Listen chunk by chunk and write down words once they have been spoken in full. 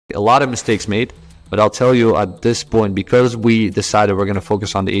A lot of mistakes made, but I'll tell you at this point, because we decided we're going to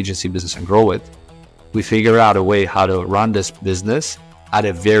focus on the agency business and grow it, we figure out a way how to run this business at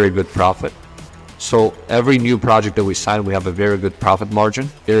a very good profit. So every new project that we sign, we have a very good profit margin,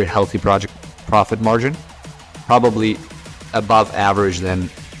 very healthy project profit margin, probably above average than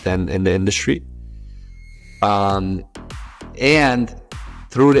in the industry. And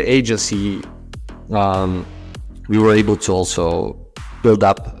through the agency, we were able to also build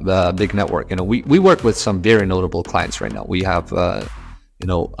up a big network. We work with some very notable clients right now. We have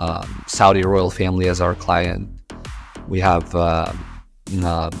Saudi royal family as our client. We have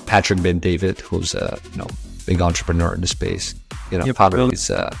Patrick Ben David, who's a big entrepreneur in the space.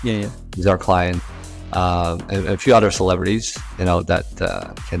 He's our client. And a few other celebrities,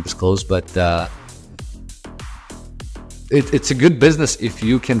 that can disclose, but it's a good business if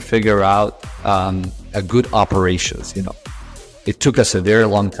you can figure out a good operations. It took us a very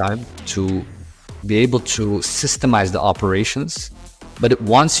long time to be able to systemize the operations, but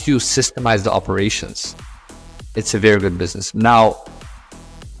once you systemize the operations, it's a very good business. Now,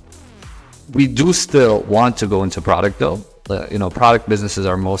 we do still want to go into product though. Product businesses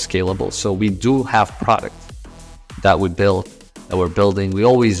are most scalable. So we do have product that we're building. We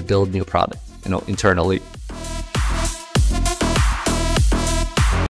always build new product, internally.